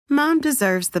Mom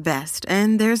deserves the best,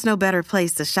 and there's no better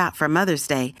place to shop for Mother's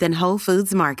Day than Whole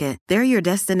Foods Market. They're your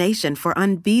destination for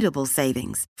unbeatable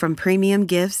savings, from premium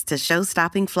gifts to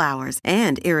show-stopping flowers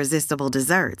and irresistible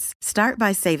desserts. Start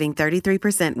by saving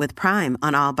 33% with Prime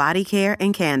on all body care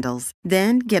and candles.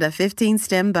 Then get a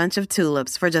 15-stem bunch of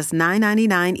tulips for just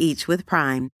 $9.99 each with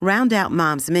Prime. Round out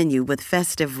Mom's menu with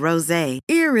festive rosé,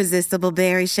 irresistible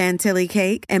berry chantilly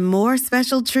cake, and more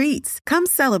special treats. Come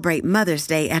celebrate Mother's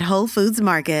Day at Whole Foods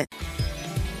Market.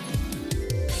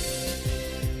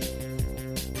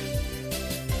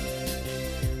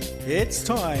 It's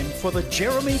time for the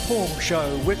Jeremy Paul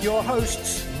Show with your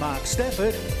hosts, Mark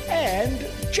Stafford and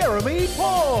Jeremy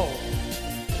Paul.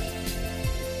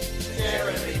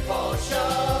 Jeremy Paul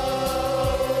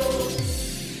Show.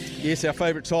 Yes, our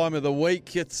favourite time of the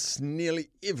week. It's nearly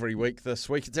every week this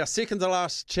week. It's our second to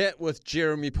last chat with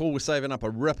Jeremy Paul. We're saving up a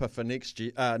ripper for next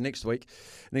week,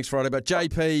 next Friday. But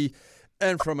JP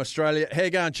in from Australia. How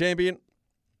you going, champion?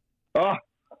 Oh,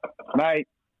 mate.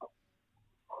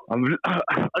 I don't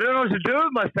know what to do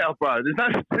with myself, bro. There's no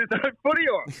footy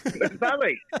on. There's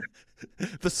nothing.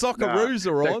 The Socceroos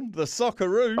are on. The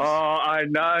Socceroos. Oh, I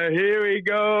know. Here we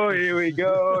go.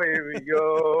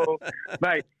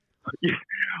 Mate,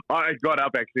 I got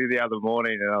up actually the other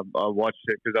morning and I watched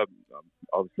it because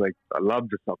obviously I love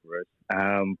the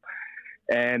Socceroos.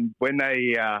 And when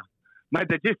they, mate,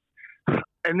 they just,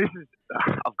 and this is,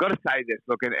 I've got to say this,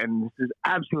 look, and this is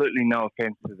absolutely no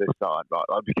offence to this side, right?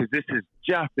 Like, because this is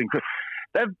just incredible.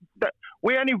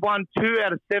 We only won 2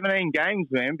 out of 17 games,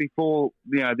 man, before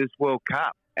this World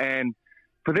Cup, and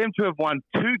for them to have won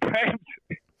 2 games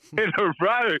in a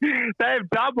row, they have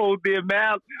doubled the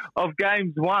amount of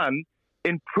games won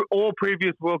in all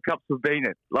previous World Cups we've been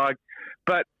in. Like,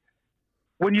 but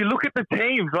when you look at the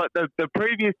teams, like the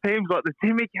previous teams, like the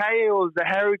Timmy Cahills, the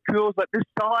Harry Cools, like this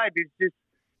side is just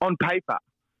on paper,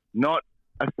 not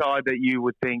a side that you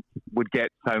would think would get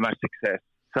so much success.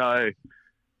 So,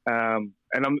 and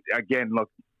I'm again, look,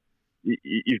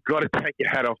 you've got to take your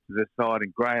hat off to this side,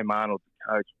 and Graham Arnold's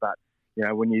the coach. But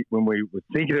when we were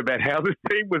thinking about how this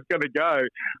team was going to go,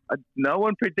 no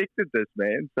one predicted this,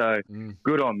 man. So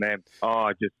good on them.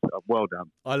 Oh, just well done.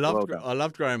 I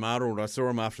loved Graham Arnold. I saw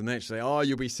him after the match say, "Oh,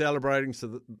 you'll be celebrating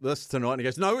this tonight." And he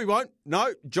goes, "No, we won't.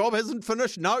 No, job hasn't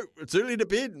finished. No, it's early to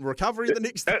bed. Recovery the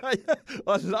next day."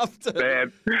 I loved it.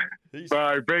 Man,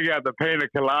 bro, bring out the pina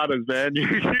coladas, man.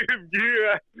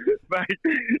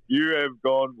 You have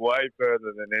gone way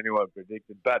further than anyone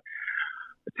predicted. But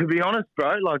to be honest,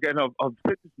 bro, and I've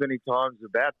said this many times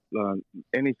about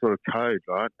any sort of code,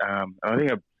 right? I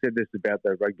think I've said this about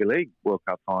the Rugby League World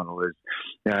Cup final is,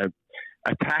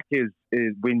 attack is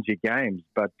wins your games,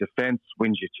 but defence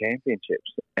wins your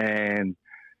championships. And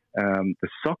the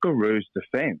Socceroos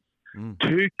defence,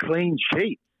 2 clean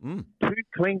sheets, 2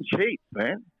 clean sheets,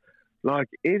 man. Like,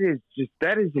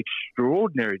 that is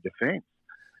extraordinary defence.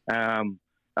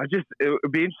 It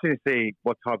would be interesting to see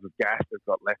what type of gas they've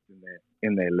got left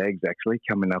in their legs, actually,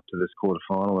 coming up to this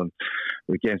quarterfinal and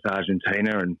against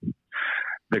Argentina and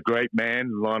the great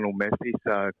man Lionel Messi.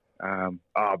 So,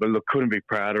 but look, couldn't be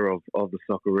prouder of the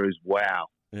Socceroos. Wow,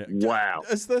 yeah. Wow.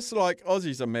 Is this like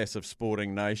Aussie's a massive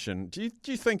sporting nation? Do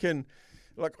you think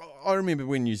I remember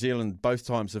when New Zealand both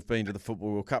times have been to the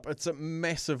Football World Cup. It's a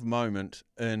massive moment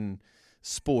in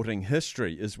sporting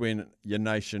history is when your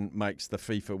nation makes the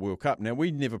FIFA World Cup. Now, we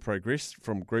never progressed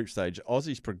from group stage.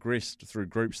 Aussie's progressed through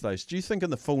group stage. Do you think in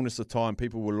the fullness of time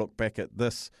people will look back at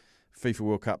this FIFA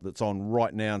World Cup that's on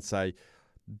right now and say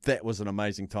that was an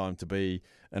amazing time to be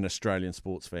an Australian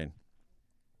sports fan?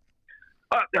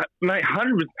 Mate,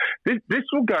 100%. This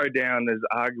will go down as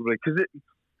arguably, because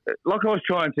like I was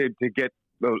trying to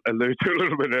allude to a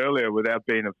little bit earlier without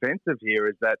being offensive here,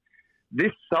 is that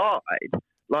this side,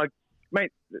 like,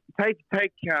 mate, take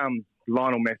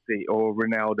Lionel Messi or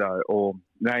Ronaldo or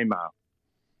Neymar.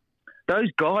 Those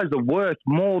guys are worth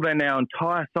more than our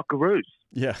entire Socceroos.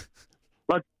 Yeah.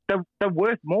 Like, they're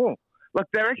worth more. Like,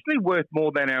 they're actually worth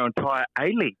more than our entire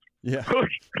A-League. Yeah.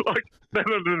 like than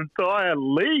an entire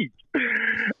league.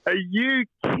 Are you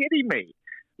kidding me?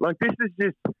 Like, this is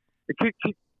just...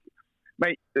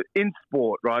 Mate, in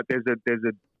sport, right, there's a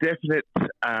definite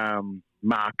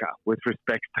marker with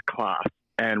respect to class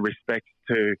and respect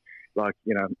to, and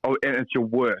it's your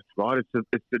worth, right?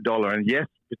 It's the dollar. And yes,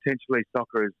 potentially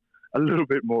soccer is a little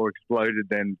bit more exploded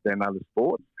than other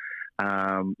sports,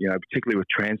 particularly with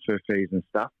transfer fees and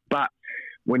stuff. But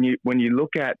when you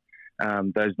look at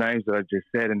those names that I just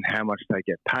said and how much they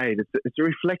get paid, it's a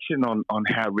reflection on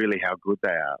how good they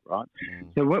are, right?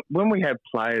 So when we have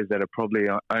players that are probably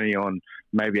only on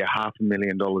maybe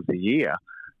 $500,000 a year,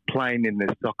 playing in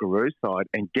the Socceroo side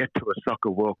and get to a Soccer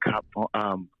World Cup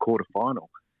quarter-final.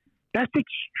 That's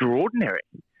extraordinary.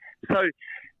 So,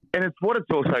 and it's what it's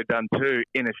also done too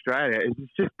in Australia is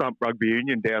it's just bumped rugby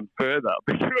union down further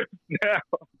because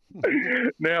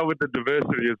now with the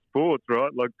diversity of sports,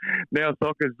 right? Like now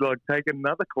soccer's like taken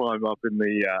another climb up in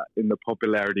the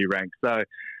popularity ranks. So,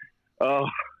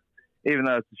 even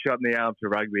though it's a shot in the arm for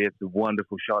rugby, it's a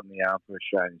wonderful shot in the arm for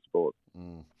Australian sport.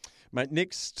 Mate,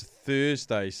 next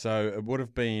Thursday, so it would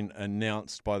have been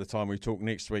announced by the time we talk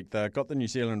next week. They've got the New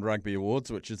Zealand Rugby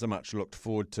Awards, which is a much looked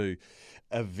forward to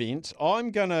event.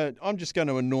 I'm just going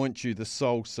to anoint you the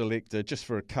sole selector just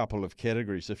for a couple of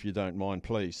categories, if you don't mind,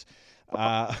 please.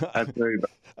 Absolutely.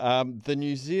 The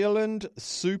New Zealand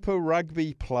Super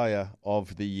Rugby Player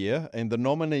of the Year, and the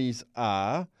nominees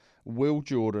are Will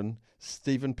Jordan,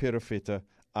 Stephen Perofeta,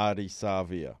 Ardie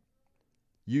Savea.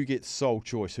 You get sole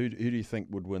choice. Who do you think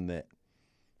would win that?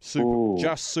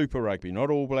 Just Super Rugby, not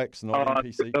All Blacks, not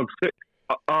NPC.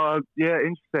 Yeah,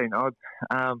 interesting. Look,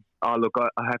 I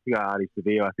have to go Ardie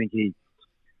Savea. I think he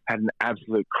had an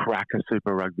absolute cracker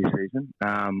Super Rugby season.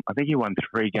 I think he won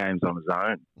 3 games on his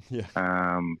own. Yeah.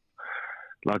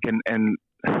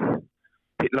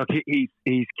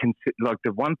 He's like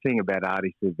the one thing about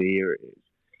Ardie Savea is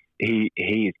he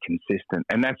is consistent,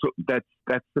 and that's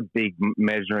the big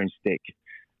measuring stick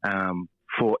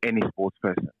for any sports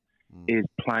person is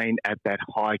playing at that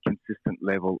high consistent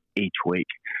level each week.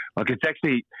 Like it's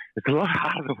a lot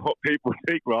harder than what people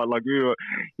think, right? Like you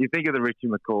think of the Richie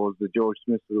McCaws, the George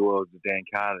Smiths of the world, the Dan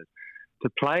Carters, to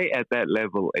play at that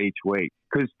level each week.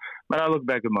 Because when I look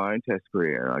back at my own Test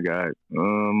career and I go,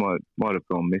 I might have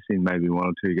gone missing maybe 1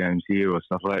 or 2 games here or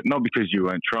stuff like that. Not because you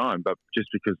weren't trying, but just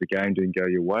because the game didn't go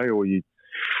your way or you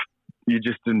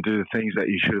just didn't do the things that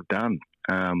you should have done.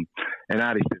 And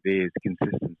Ardie Savea's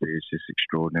consistency is just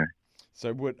extraordinary.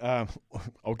 So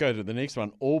I'll go to the next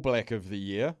one. All Black of the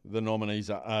Year. The nominees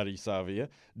are Ardie Savea,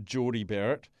 Geordie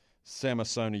Barrett,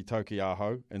 Samisoni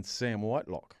Tokiaho, and Sam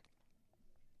Whitelock.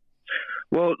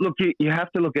 Well, look, you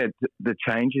have to look at the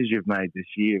changes you've made this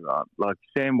year, right? Like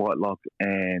Sam Whitelock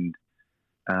and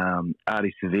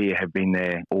Ardie Savea have been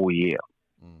there all year.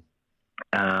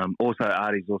 Also,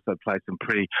 Ardie's also played some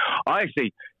pretty...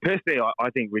 Personally, I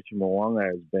think Richard Mwanga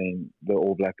has been the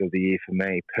All Black of the Year for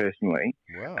me, personally.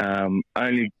 Wow.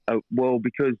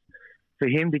 Because for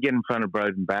him to get in front of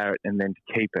Broden Barrett and then to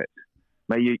keep it,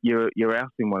 mate, you're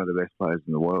ousting one of the best players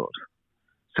in the world.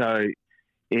 So,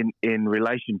 in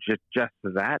relation just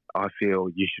to that, I feel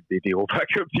you should be the All Black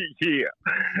of the Year.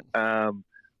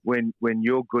 When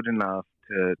you're good enough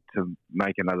to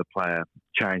make another player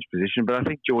change position. But I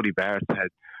think Geordie Barrett's had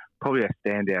probably a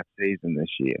standout season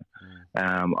this year.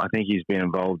 I think he's been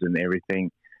involved in everything.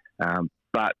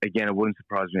 But again, it wouldn't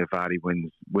surprise me if Ardie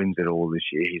wins it all this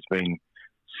year. He's been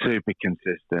super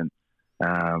consistent.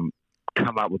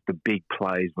 Come up with the big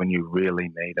plays when you really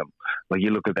need them. Like you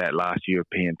look at that last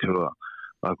European tour,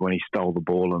 like when he stole the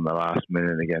ball in the last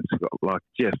minute against, like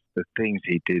just the things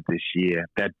he did this year.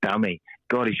 That dummy,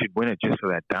 God, he should win it just for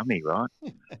that dummy, right?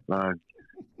 Like,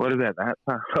 what about that?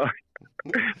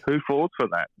 Who falls for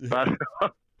that? But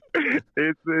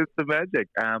it's the magic.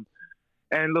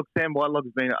 And look, Sam Whitelock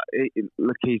has been.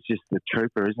 He's just a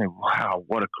trooper, isn't he? Wow,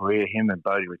 what a career! Him and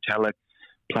Bodie Retallick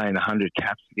playing 100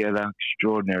 caps together,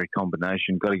 extraordinary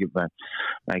combination. Got to give that.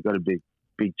 They got a big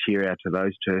cheer out to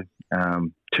those two.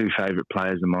 Two favourite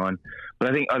players of mine. But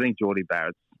I think Geordie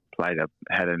Barrett's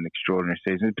had an extraordinary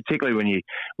season, particularly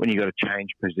when you got to change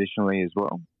positionally as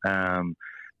well.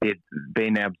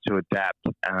 Being able to adapt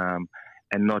and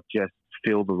not just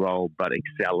fill the role, but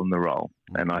excel in the role.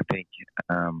 And I think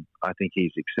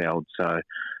he's excelled. So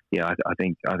yeah, I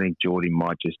think Geordie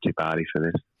might just tip Ardie for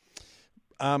this.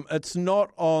 It's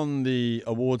not on the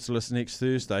awards list next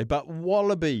Thursday, but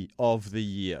Wallaby of the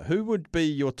Year. Who would be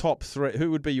your top 3? Who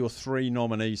would be your 3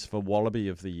 nominees for Wallaby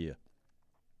of the Year?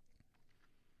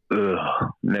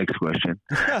 Next question.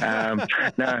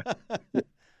 No.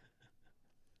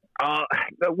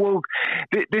 Well,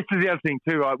 this is the other thing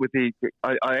too, right?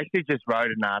 I actually just wrote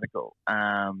an article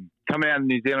coming out of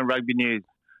New Zealand Rugby News.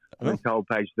 I'm told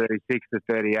page 36 to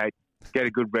 38. Get a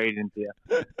good read into you.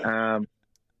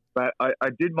 But I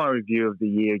did my review of the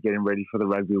year, getting ready for the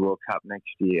Rugby World Cup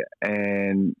next year,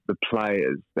 and the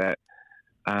players that,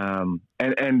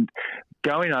 and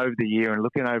going over the year and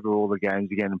looking over all the games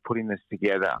again and putting this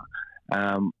together.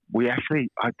 We actually,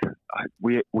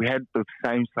 we had the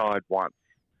same side once,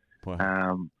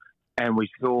 wow. And we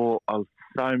saw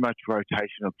so much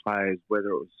rotation of players, whether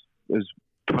it was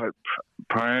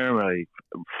primarily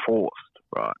forced,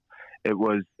 right? It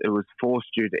was forced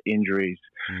due to injuries.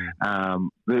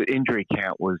 The injury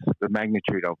count the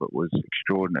magnitude of it was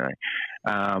extraordinary.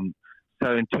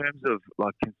 So in terms of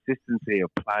like consistency of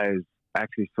players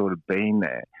actually sort of being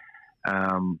there,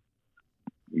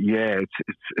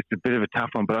 it's a bit of a tough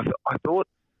one. But I thought,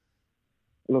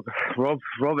 look, Rob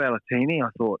Alatini, I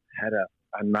thought had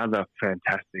another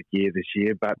fantastic year this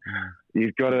year. But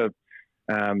you've got to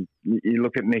you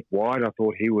look at Nick White. I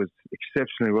thought he was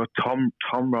exceptionally well. Tom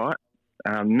Wright,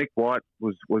 Nick White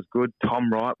was good.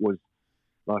 Tom Wright was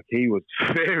he was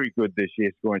very good this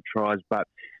year, scoring tries. But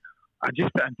I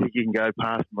just don't think you can go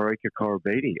past Marika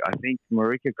Koroibete. I think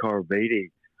Marika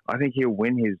Koroibete, he'll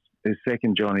win his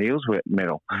second John Eales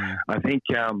medal. I think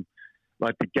the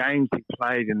games he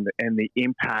played and the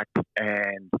impact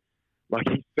and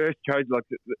his first coach,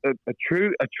 a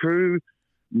true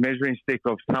measuring stick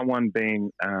of someone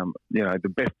being the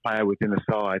best player within the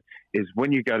side is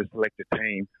when you go to select a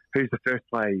team, who's the first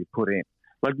player you put in?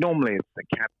 Normally it's the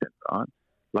captain, right?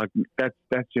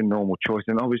 That's your normal choice.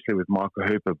 And obviously with Michael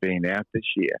Hooper being out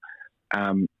this year,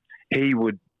 he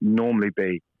would normally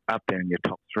be up there in your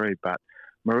top three. But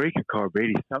Marika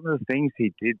Koroibete, some of the things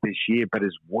he did this year, but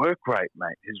his work rate,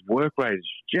 mate, is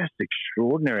just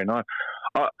extraordinary. And I've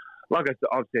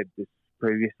said this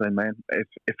previously, man,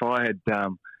 if I had,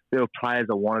 there were players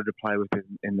I wanted to play with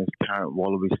in this current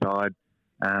Wallaby side,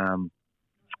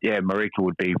 Marika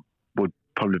would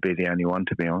probably be the only one,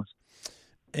 to be honest.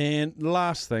 And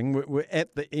last thing, we're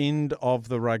at the end of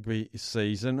the rugby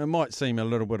season. It might seem a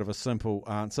little bit of a simple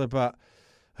answer, but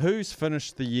who's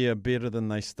finished the year better than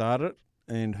they started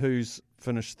and who's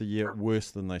finished the year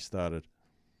worse than they started?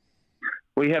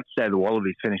 Well, you have to say the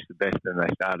Wallabies finished the best than they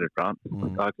started, right?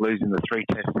 Losing the 3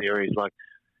 test series,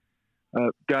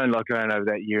 going over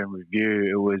that year in review,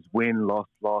 it was win, loss,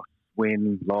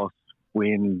 win, loss,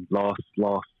 win, loss,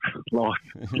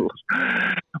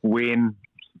 win,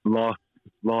 loss,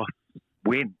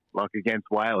 win, against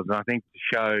Wales. And I think the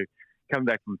show, come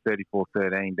back from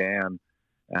 34-13 down,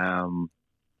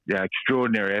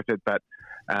 extraordinary effort. But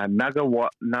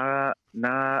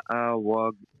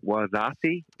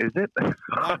Wazati, is it?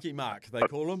 Marky Mark, they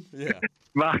call him. Yeah.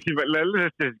 Marky, but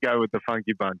let's just go with the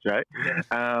funky bunch, eh?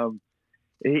 Yeah.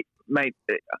 Mate,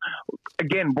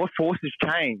 again, what forces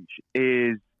change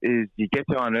is you get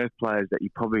to unearth players that you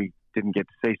probably didn't get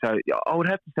to see. So I would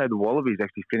have to say the Wallabies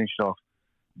actually finished off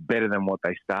better than what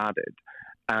they started.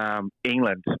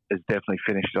 England has definitely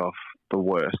finished off the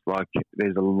worst.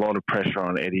 There's a lot of pressure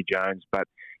on Eddie Jones, but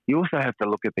you also have to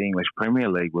look at the English Premier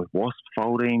League with Wasps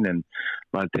folding and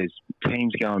there's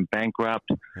teams going bankrupt.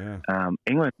 Yeah.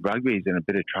 England Rugby is in a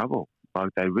bit of trouble.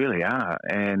 They really are.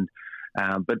 And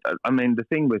but I mean, the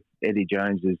thing with Eddie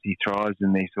Jones is he thrives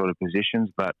in these sort of positions.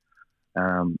 But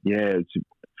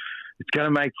it's going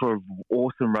to make for an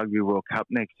awesome Rugby World Cup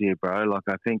next year, bro.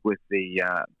 I think with the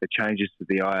changes to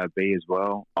the IRB as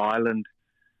well, Ireland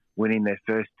winning their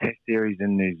first test series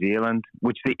in New Zealand,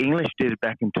 which the English did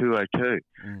back in 2002.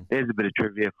 There's a bit of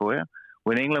trivia for you.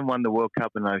 When England won the World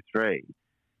Cup in 2003,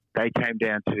 they came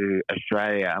down to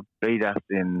Australia, beat us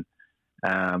in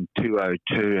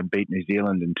 2002 and beat New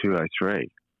Zealand in 2003.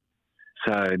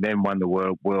 So then won the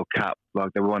World Cup.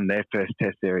 They won their first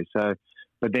test series. So,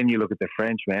 but then you look at the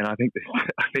French, man. I think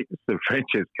it's the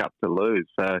French's cup to lose.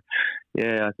 So,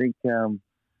 I think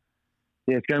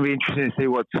it's going to be interesting to see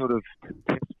what sort of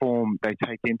test form they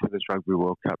take into this Rugby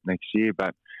World Cup next year.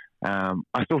 But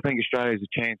I still think Australia has a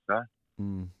chance,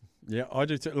 though. Yeah, I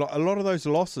do too. A lot of those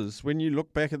losses, when you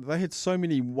look back at, they had so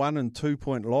many 1 and 2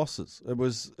 point losses. It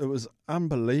was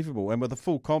unbelievable. And with a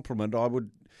full complement, I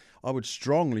would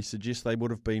strongly suggest they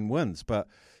would have been wins, but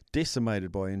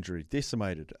decimated by injury.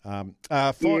 Decimated.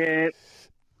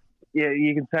 Yeah,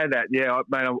 you can say that. Yeah,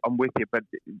 mate, I'm with you, but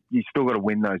you still got to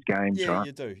win those games, right?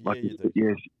 You do. You do.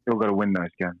 Yeah, you still got to win those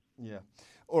games. Yeah.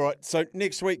 All right, so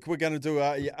next week we're going to do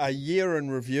a year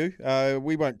in review.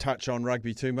 We won't touch on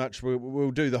rugby too much.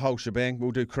 We'll do the whole shebang.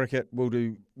 We'll do cricket. We'll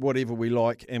do whatever we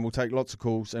like, and we'll take lots of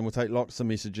calls and we'll take lots of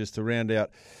messages to round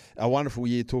out a wonderful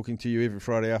year talking to you every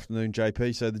Friday afternoon,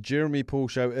 JP. So the Jeremy Paul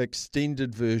Show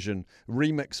extended version,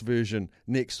 remix version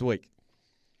next week.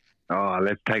 Oh,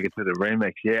 let's take it to the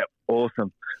remix. Yeah,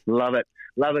 awesome. Love it.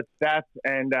 Love it, Staf.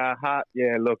 And Hart,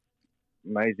 look,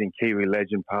 amazing Kiwi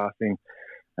legend passing.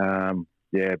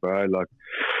 Yeah, bro,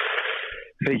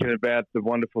 thinking about the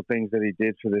wonderful things that he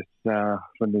did for this,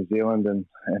 for New Zealand and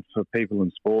for people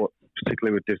in sport,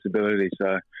 particularly with disability.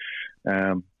 So,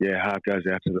 heart goes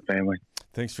out to the family.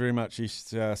 Thanks very much.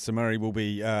 East Samari will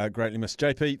be greatly missed.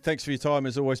 JP, thanks for your time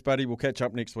as always, buddy. We'll catch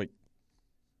up next week.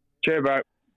 Cheers, bro.